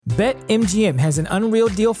BetMGM has an unreal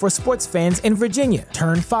deal for sports fans in Virginia.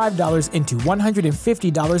 Turn $5 into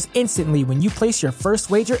 $150 instantly when you place your first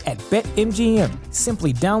wager at BetMGM.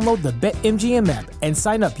 Simply download the BetMGM app and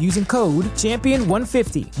sign up using code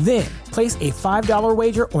Champion150. Then, place a $5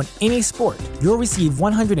 wager on any sport. You'll receive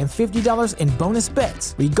 $150 in bonus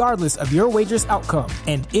bets, regardless of your wager's outcome.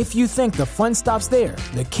 And if you think the fun stops there,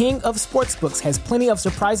 the King of Sportsbooks has plenty of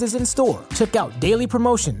surprises in store. Check out daily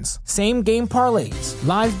promotions, same-game parlays,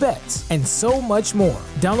 live bets, and so much more.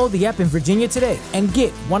 Download the app in Virginia today and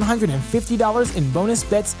get $150 in bonus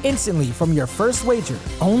bets instantly from your first wager.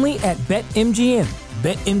 Only at BetMGM.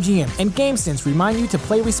 BetMGM and GameSense remind you to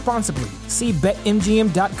play responsibly. See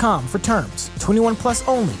BetMGM.com for terms. 21 plus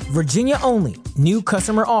only. Virginia only. New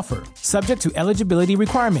customer offer. Subject to eligibility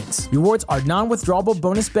requirements. Rewards are non-withdrawable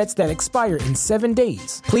bonus bets that expire in 7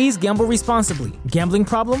 days. Please gamble responsibly. Gambling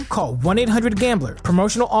problem? Call 1-800-GAMBLER.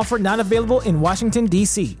 Promotional offer not available in Washington,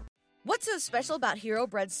 D.C. What's so special about Hero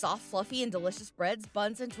Bread's soft, fluffy, and delicious breads,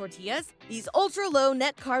 buns, and tortillas? These ultra-low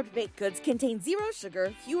net-carb baked goods contain zero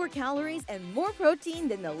sugar, fewer calories, and more protein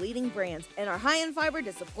than the leading brands, and are high in fiber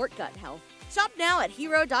to support gut health. Shop now at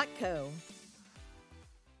hero.co.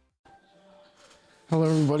 Hello,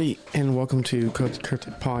 everybody, and welcome to Code's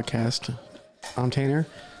Cryptid Podcast. I'm Tanner,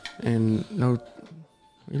 and what are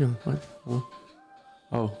you doing? What?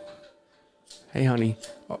 Oh. Hey, honey.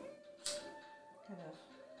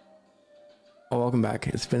 Oh, welcome back.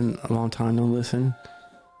 It's been a long time no listen,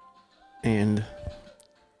 and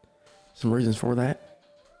some reasons for that.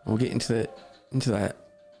 We'll get into that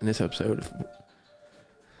in this episode.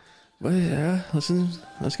 But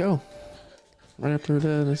let's go right after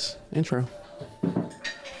this intro.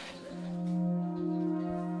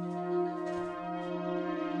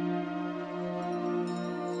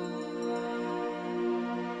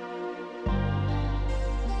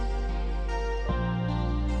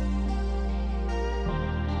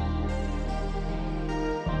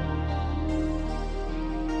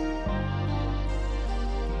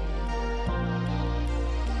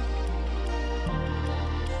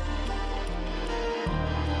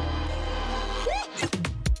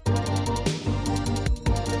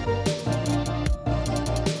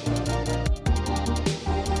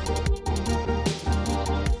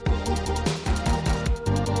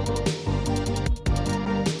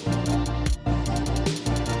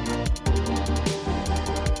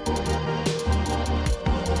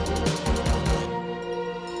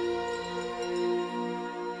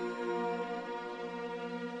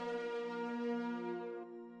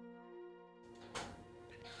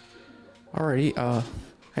 Alrighty,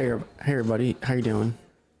 hey everybody, how you doing?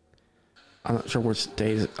 I'm not sure which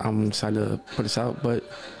days I'm decided to put this out, but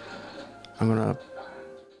I'm gonna,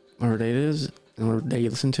 whatever day it is, and whatever day you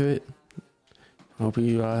listen to it, I hope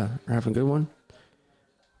you are having a good one.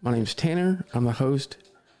 My name's Tanner. I'm the host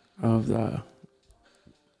of the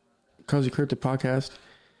Cozy Cryptid Podcast,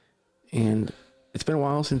 and it's been a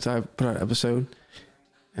while since I've put out an episode,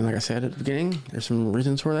 and like I said at the beginning, there's some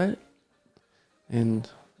reasons for that, and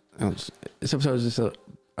this episode is just an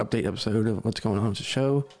update episode of what's going on with the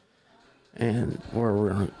show and where we're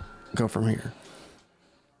going to go from here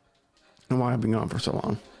and why I've been gone for so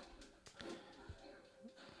long.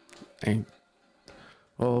 And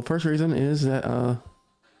well, first reason is that I've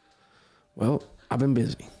been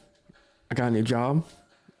busy. I got a new job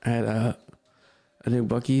at a new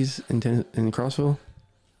Buc-ee's in Crossville.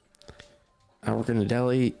 I work in a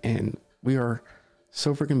deli, and we are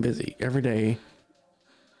so freaking busy every day.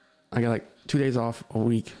 I got like 2 days off a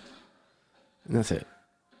week, and that's it.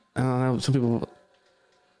 I don't know, some people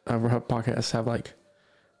have podcasts have like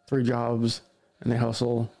 3 jobs, and they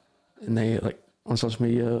hustle, and they like on social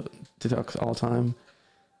media, TikToks all the time,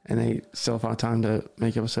 and they still find time to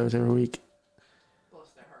make episodes every week.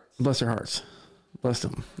 Bless their hearts. Bless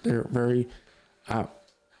them. They're very. I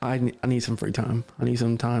need some free time. I need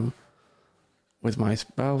some time with my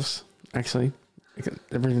spouse. Actually,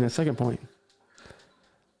 that brings me to the second point.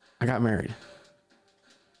 I got married.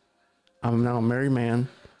 I'm now a married man.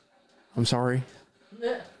 I'm sorry.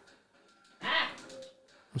 I'm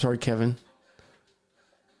sorry, Kevin.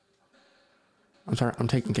 I'm sorry. I'm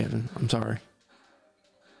taking Kevin. I'm sorry.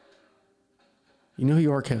 You know who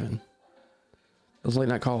you are, Kevin. Those late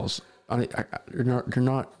night calls. You're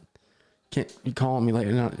not. Can't you call me late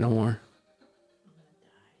night no more?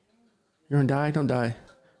 You're gonna die. Don't die.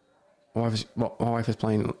 My wife is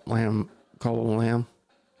playing Lamb. Call of Lamb.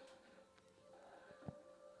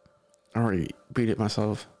 I already beat it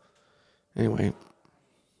myself. Anyway,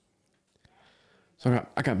 so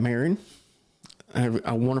I got married. I had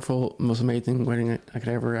a wonderful, most amazing wedding I could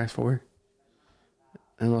ever ask for.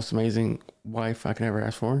 and most amazing wife I could ever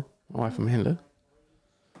ask for. My wife Amanda.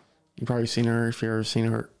 You've probably seen her if you've ever seen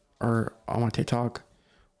her or on my TikTok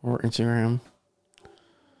or Instagram.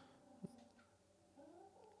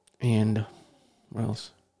 And what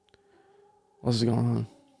else? What else is going on?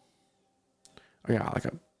 Oh yeah, like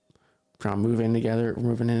trying to move in together,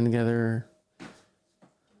 moving in together. If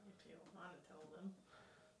you want to tell them.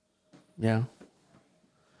 Yeah.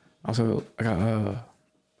 Also, I got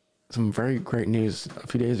some very great news a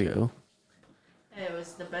few days ago. It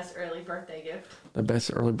was the best early birthday gift. The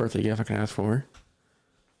best early birthday gift I can ask for.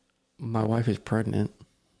 My wife is pregnant.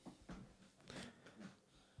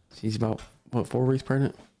 She's about, 4 weeks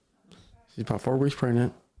pregnant? She's about 4 weeks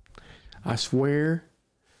pregnant. I swear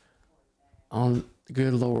on the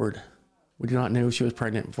good Lord, we did not know she was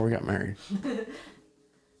pregnant before we got married.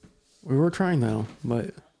 We were trying though,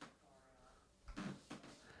 but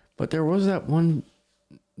there was that one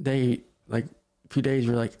day, like a few days,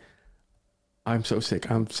 where like, I'm so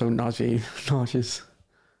sick. I'm so nauseous. I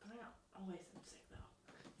always am sick though.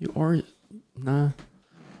 You are, nah.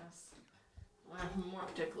 Yes. I'm more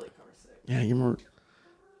particularly car sick. Yeah, you're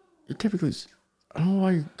typically, I don't know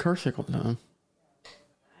why you're car sick all the time.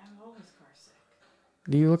 I'm always car sick.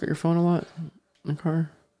 Do you look at your phone a lot in the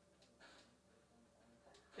car?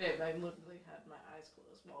 Babe, I literally had my eyes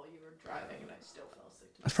closed while you were driving and I still fell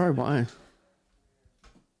sick. That's probably why.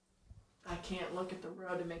 I can't look at the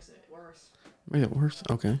road. It makes it worse. Made it worse?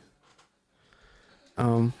 Okay.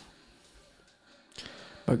 But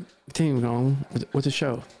continuing on with the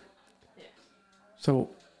show. Yeah. So,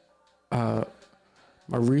 my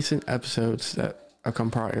recent episodes that have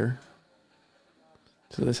come prior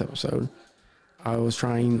to this episode, I was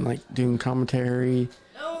trying, like, doing commentary.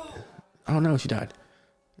 No! Oh, no, she died.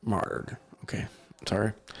 Martyred. Okay.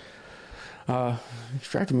 Sorry.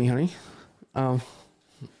 Distracted me, honey.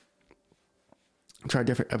 Try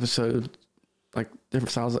different episodes, like,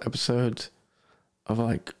 different styles of episodes of,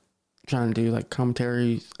 like, trying to do, like,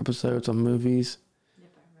 commentary episodes on movies.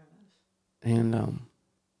 Yep, I remember this. And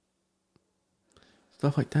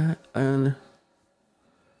stuff like that. And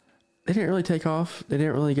they didn't really take off. They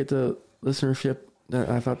didn't really get the listenership that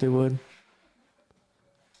I thought they would.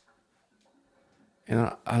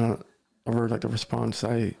 And I don't ever like the response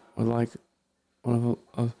I would like.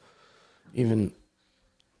 Even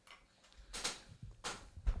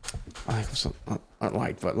not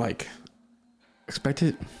like, but like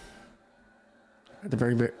expected at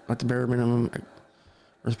the bare minimum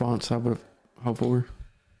response I would have hoped for.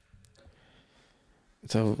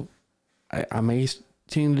 So I may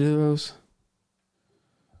continue to do those,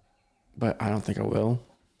 but I don't think I will.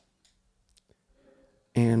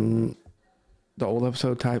 And the old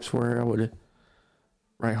episode types where I would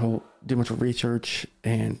do much research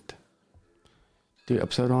and do an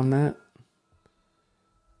episode on that.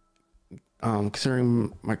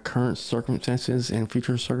 Considering my current circumstances and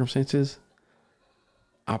future circumstances,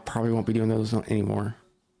 I probably won't be doing those anymore.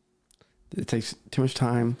 It takes too much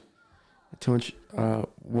time, too much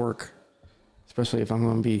work, especially if I'm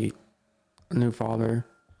going to be a new father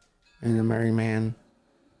and a married man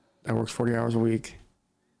that works 40 hours a week.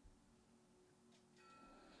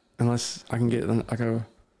 Unless I can get like a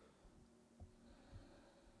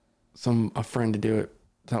friend to do it,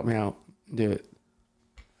 to help me out, do it.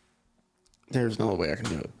 There's no way I can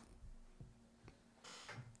do it.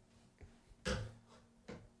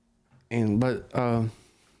 But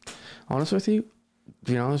honest with you,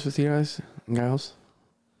 to be honest with you guys and gals,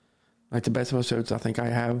 like the best episodes I think I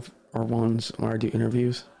have are ones where I do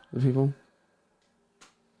interviews with people.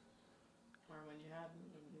 Or when you had me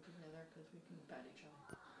together because we can bet each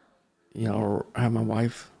other. You know, or have my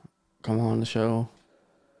wife come on the show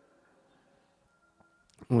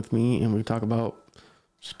with me and we talk about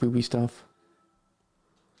spooky stuff.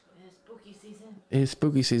 It is spooky season. It is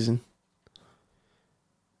spooky season.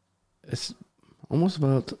 It's almost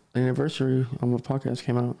about the anniversary of the podcast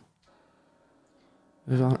came out.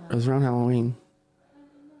 It was around Halloween.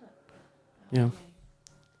 Yeah.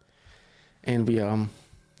 And we damn,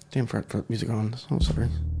 forgot to put music on. Oh, sorry.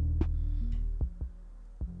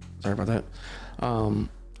 Sorry about that.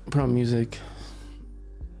 Put on music.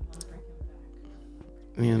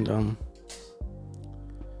 And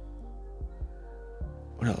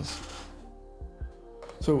what else?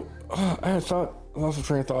 So I had thought, I lost a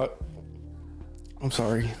train of thought. I'm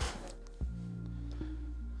sorry.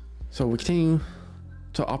 So we continue.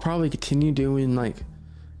 So I'll probably continue doing, like,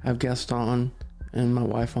 have guests on and my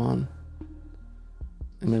wife on,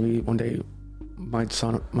 and maybe one day my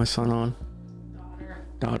son on.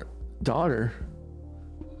 Daughter.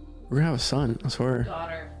 We're gonna have a son. I swear.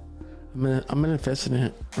 Daughter. I'm manifesting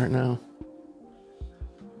it right now.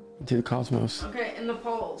 into the cosmos. Okay, in the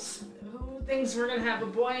polls, who thinks we're gonna have a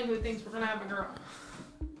boy and who thinks we're gonna have a girl?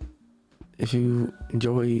 If you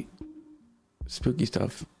enjoy spooky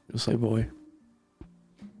stuff, you'll say boy.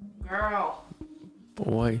 Girl.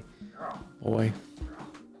 Boy. Girl. Boy. Girl.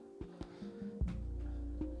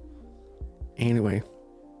 Anyway.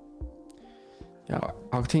 Yeah,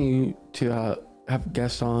 I'll continue to have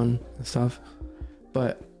guests on and stuff,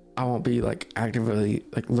 but I won't be like actively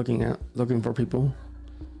like looking for people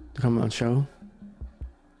to come on the show.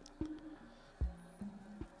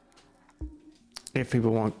 If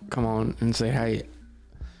people want to come on and say, hey, you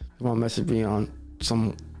want to message me on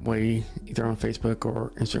some way, either on Facebook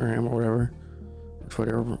or Instagram or whatever, or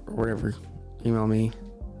Twitter or whatever, email me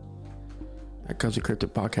at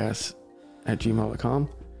cozycryptidpodcast@gmail.com.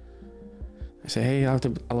 I say, hey, I'd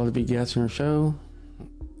love to be guest on your show.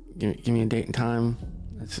 Give me a date and time.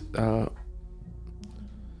 It's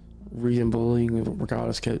reasonably. We work out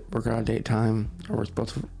a date time, or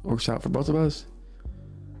works out for both of us.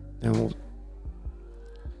 Then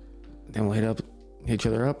we'll hit each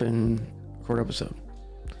other up and record an episode.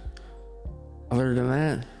 Other than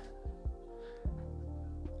that,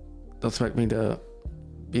 don't expect me to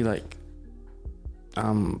be like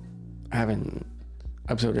having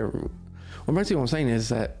episode every. Well, basically what I'm saying is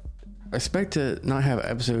that I expect to not have an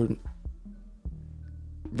episode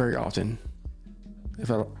very often. If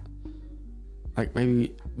I like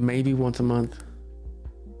maybe once a month,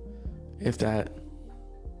 if that,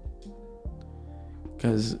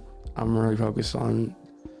 because I'm really focused on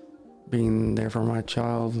being there for my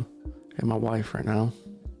child and my wife right now,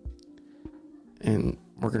 and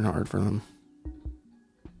working hard for them.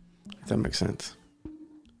 If that makes sense.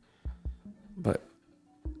 But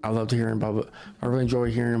I love hearing about. I really enjoy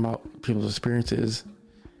hearing about people's experiences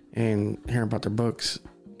and hearing about their books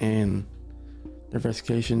and their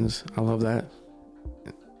investigations. I love that.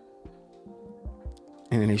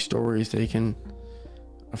 And any stories they can,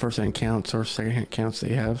 first-hand accounts or second-hand accounts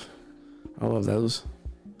they have. I love those.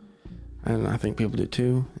 And I think people do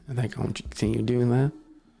too. I think I'll continue doing that.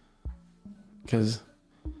 Because,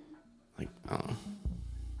 like, I don't know.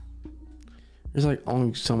 There's like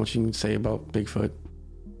only so much you can say about Bigfoot.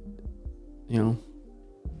 You know?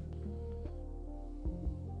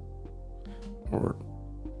 Or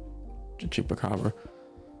Chupacabra.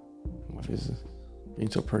 My wife is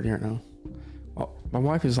being so pretty right now. Well, my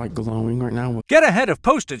wife is like glowing right now. Get ahead of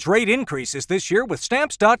postage rate increases this year with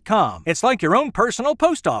Stamps.com. It's like your own personal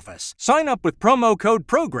post office. Sign up with promo code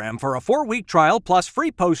PROGRAM for a 4-week trial plus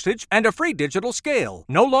free postage and a free digital scale.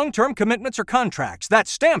 No long-term commitments or contracts. That's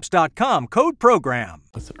Stamps.com, code PROGRAM.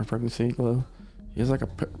 What's her pregnancy glow? She has like a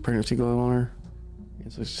pregnancy glow on her.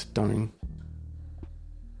 It's like stunning.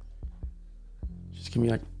 Just give me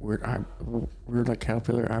like weird like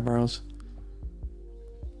caterpillar eyebrows.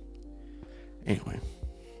 Anyway,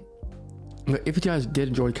 but if you guys did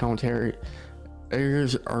enjoy commentary,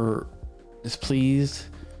 areas are displeased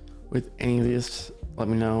with any of this, let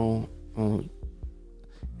me know. And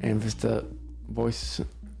if it's the voice,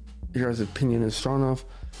 your guys' opinion is strong enough,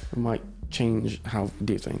 we might change how we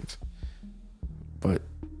do things. But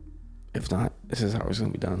if not, this is how it's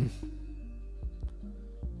gonna be done.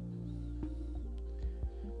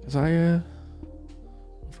 Cause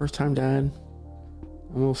first time dad,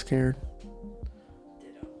 I'm a little scared.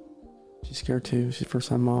 She's scared too. She's first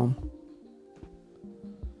time mom.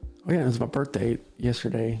 Oh yeah, it was my birthday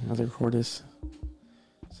yesterday. I was like, record this.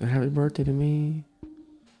 So happy birthday to me.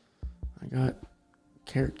 I got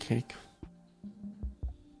carrot cake.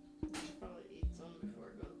 Probably eat some before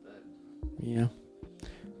I go to bed. Yeah.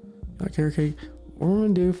 Got carrot cake. What am I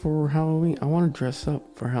gonna do for Halloween? I want to dress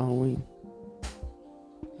up for Halloween.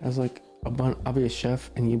 As like a bun. I'll be a chef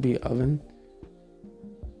and you be an oven.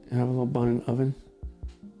 And have a little bun in the oven.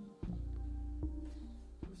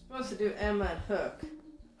 Supposed to do Emma and Hook.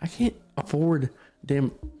 I can't afford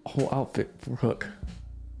damn whole outfit for Hook.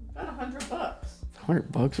 About $100.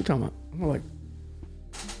 $100? What you talking about? I'm like,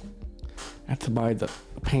 I have to buy the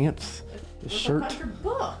pants, the shirt,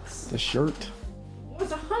 $100. the shirt. It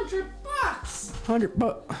was $100.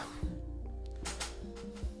 $100.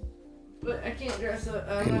 But I can't dress up.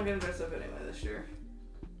 I'm not gonna dress up anyway this year.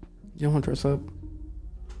 You don't want to dress up?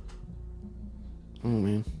 Oh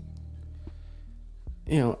man.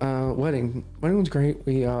 You know, wedding was great.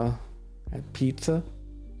 We had pizza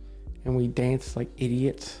and we danced like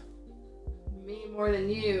idiots. Me more than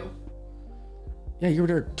you. Yeah, you were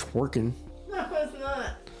there twerking. No, I was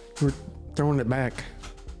not. You were throwing it back.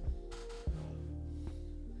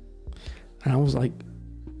 And I was like,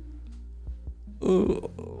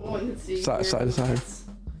 One side to side. I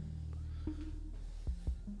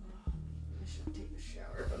should take a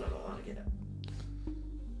shower, but I don't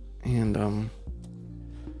And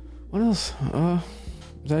what else?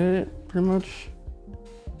 Is that it? Pretty much.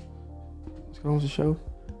 Let's go on with the show.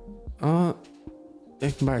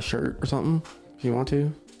 You can buy a shirt or something if you want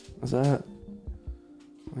to. That's that.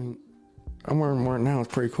 I mean, I'm wearing one now.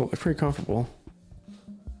 It's pretty cool. It's pretty comfortable.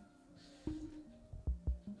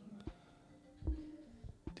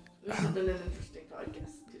 This has been an interesting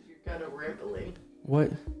podcast because you're kind of rambling.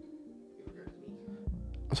 What? You heard me.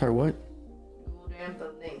 I'm sorry, what? Google damn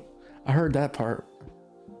thumbnail. I heard that part.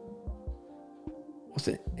 What's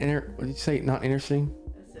it? What did you say? Not interesting?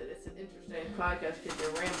 I said it's an interesting podcast because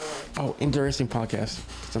you're rambling. Oh, interesting podcast.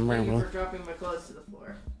 'Cause I'm Thank you rambling. for dropping my clothes to the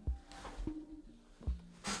floor.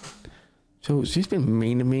 So she's been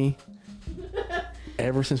mean to me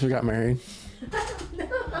ever since we got married.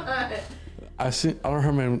 I don't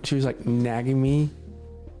remember. She was like nagging me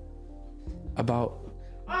about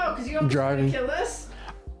Oh, because you almost driving. tried to kill us?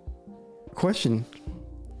 question.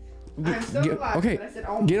 I'm still alive, Okay, but I said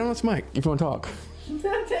almost. get on this mic if you want to talk.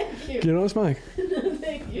 Thank you. Get on this mic.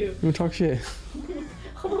 Thank you. You want to talk shit.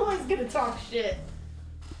 I'm always gonna talk shit.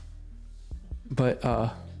 But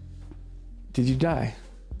did you die?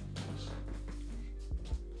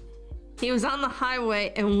 He was on the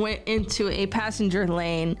highway and went into a passenger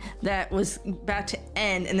lane that was about to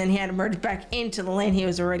end, and then he had to merge back into the lane he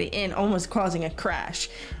was already in, almost causing a crash.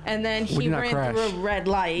 And then he did not ran crash. through a red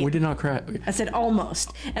light. We did not crash. I said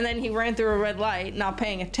almost. And then he ran through a red light, not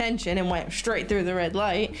paying attention, and went straight through the red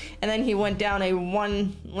light. And then he went down a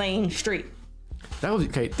one-lane street. That was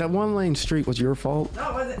okay. That one lane street was your fault.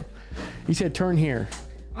 No, was it? You said turn here.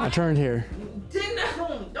 I turned here.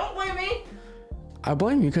 Don't blame me. I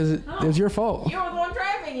blame you because it was your fault. You were the one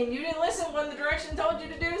driving, and you didn't listen when the direction told you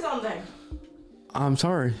to do something. I'm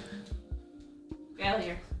sorry.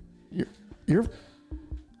 Failure. You're.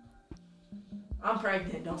 I'm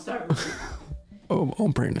pregnant. Don't start with me. Oh,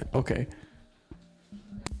 I'm pregnant. Okay.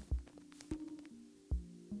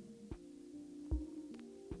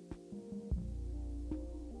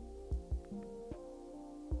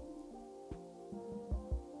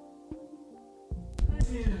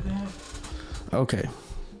 Okay.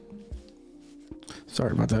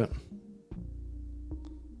 Sorry about that.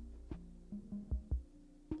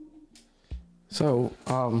 So,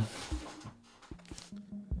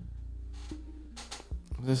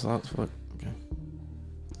 this last foot. Okay.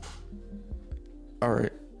 All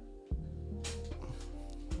right.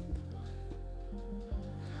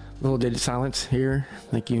 Little Dead Silence here.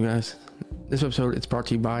 Thank you guys. This episode it's brought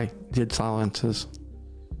to you by Dead Silences.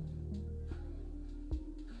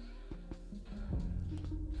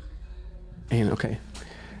 And okay,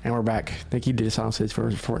 and we're back. Thank you, Dead Silences,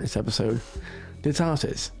 for supporting this episode. Dead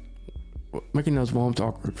Silences, making those moments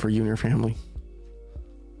awkward for you and your family.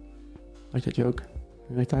 Like that joke?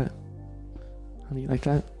 You like that? Honey, you like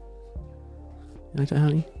that? You like that,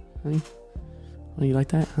 honey? Honey? Oh, you like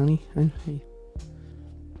that, honey? Hey.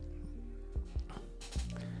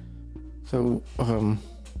 So,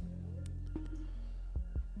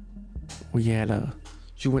 we had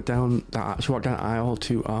she walked down the aisle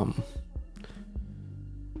to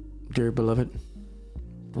Dear Beloved.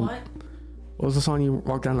 What? What was the song you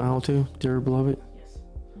walked down the aisle to? Dear Beloved? Yes.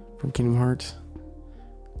 From Kingdom Hearts?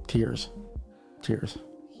 Tears. He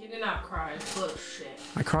did not cry. Bullshit.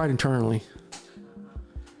 I cried internally.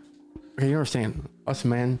 Okay, you understand. Us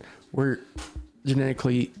men, we're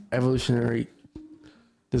genetically, evolutionary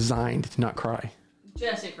designed to not cry.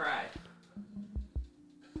 Jesse cried.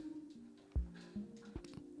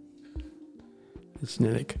 It's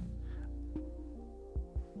genetic.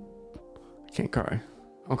 I can't cry.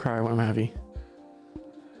 I'll cry when I'm happy.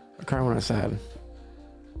 I cry when I'm sad.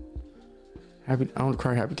 I don't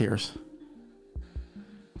cry happy tears.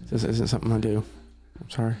 This isn't something I do. I'm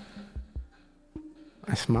sorry.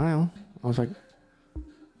 I smile. I was like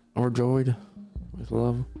overjoyed with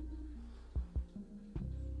love.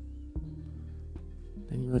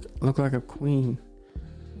 Then you look like a queen.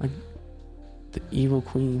 Like the evil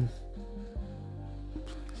queen.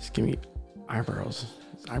 Just give me eyebrows.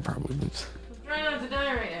 Eyebrow movements. I'm trying not to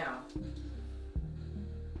die right now.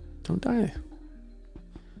 Don't die.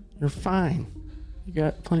 You're fine. You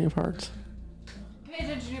got plenty of hearts. Pay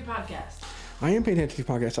attention to your podcast. I am paying attention to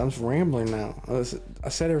the podcast. I'm just rambling now. I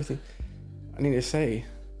said everything I need to say.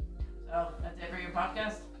 So, that's it for your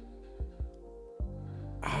podcast?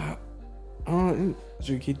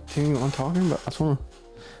 Should we continue on talking? But I just want to.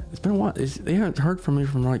 It's been a while. They haven't heard from me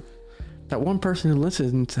from like that one person who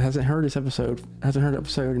listens hasn't heard this episode. Hasn't heard the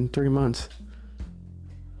episode in 3 months.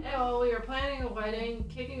 Yeah, well, we were planning a wedding,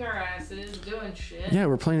 kicking our asses, doing shit. Yeah,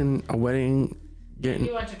 we're planning a wedding.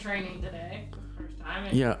 You went to training today, first time. time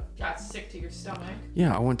and Yeah. got sick to your stomach.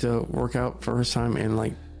 Yeah, I went to work out for the first time in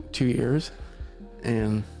like 2 years,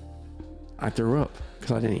 and I threw up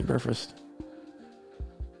because I didn't eat breakfast.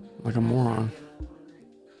 Like a moron.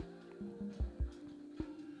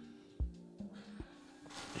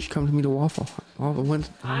 You should come to me to Waffle. Waffle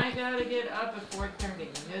Wednesday. I gotta get up at 4:30.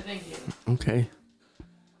 No, thank you. Okay.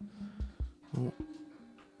 Well,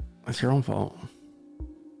 that's your own fault.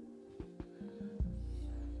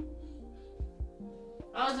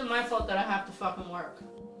 How is it my fault that I have to fucking work?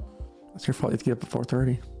 That's your fault. You have to get up at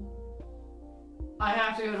 4:30. I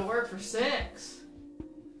have to go to work for 6.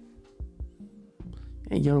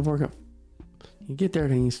 Hey, you go to work up. You get there,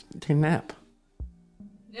 then you take a nap.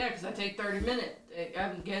 Yeah, because I take 30 minutes.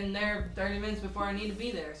 I'm getting there 30 minutes before I need to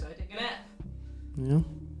be there, so I take a nap. Yeah.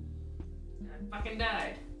 I fucking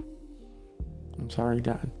died. I'm sorry you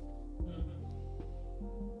died.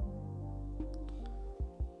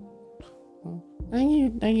 Well,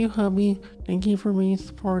 thank you, hubby. Thank you for being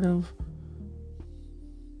supportive.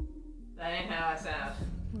 That ain't how I sound.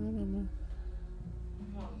 I don't know.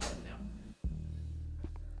 Well, I'm good now.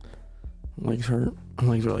 My legs hurt. My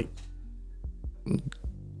legs are like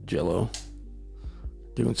jello.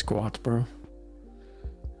 Doing squats, bro.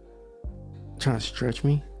 Trying to stretch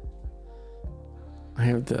me. I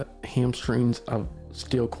have the hamstrings of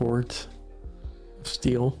steel cords. Of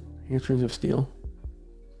steel. Hamstrings of steel.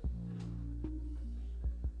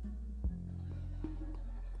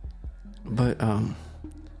 But,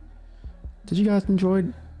 did you guys enjoy,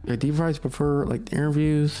 do you guys prefer, like, the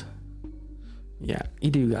interviews? Yeah,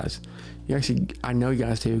 you do, guys. You actually, I know you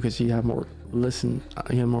guys do, because you have more listeners,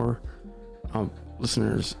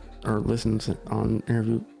 or listens on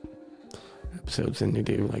interview episodes than you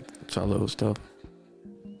do, like, solo stuff.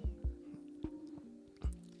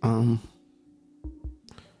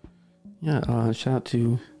 Shout out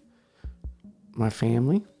to my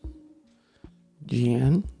family.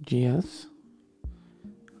 GN, GS,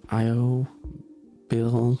 IO,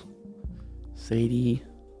 Bill, Sadie.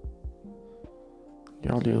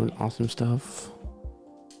 Y'all doing awesome stuff.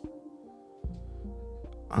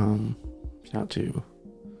 Shout out to,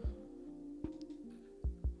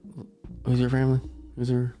 who's your family? Who's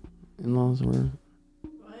your in-laws or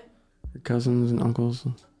What? your cousins and uncles?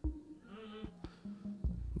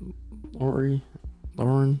 Lauren,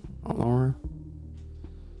 Aunt Laura,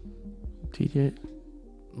 TJ,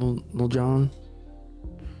 Lil John.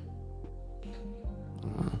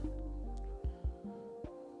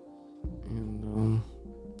 And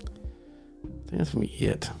I think that's gonna be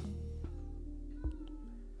it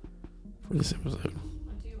for this episode.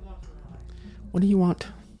 What do you want from my life? What do you want?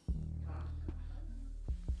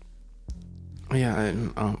 Oh, yeah,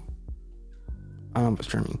 and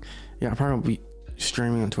streaming. Yeah, I'll probably be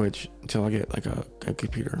streaming on Twitch until I get like a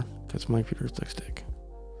computer, because my computer's like stick.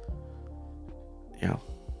 Yeah.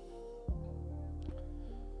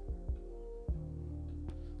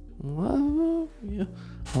 Well, yeah.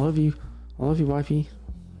 I love you, wifey.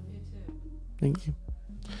 You too. Thank you.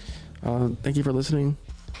 Thank you for listening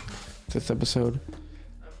to this episode.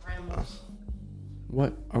 Rambles.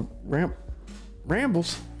 What?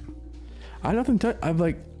 Rambles? I have nothing to. I've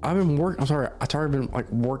been working. I'm sorry. I've already been like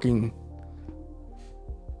working.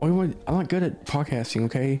 I'm not good at podcasting.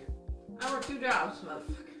 Okay. I work 2 jobs,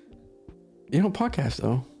 motherfucker. You don't podcast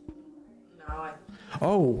though. No,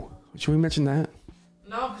 Oh, should we mention that?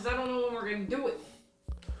 no, because I don't know when we're gonna do it.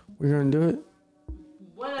 We're gonna do it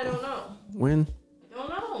When, I don't know. when? I don't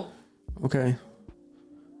know. Okay.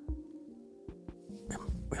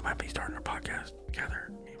 We might be starting our podcast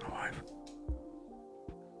together, me and my wife.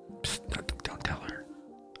 Psst, don't tell her.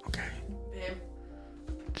 Okay. Babe,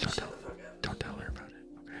 Don't shut tell, the fuck up. don't tell her about it.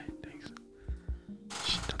 Okay, thanks.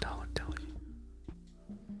 Shh, don't tell her.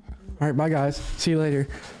 All right, bye guys. See you later.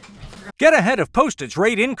 Get ahead of postage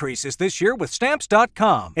rate increases this year with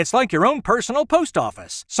Stamps.com. It's like your own personal post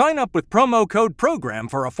office. Sign up with promo code PROGRAM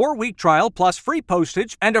for a 4-week trial plus free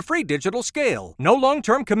postage and a free digital scale. No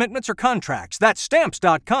long-term commitments or contracts. That's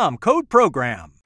Stamps.com, code PROGRAM.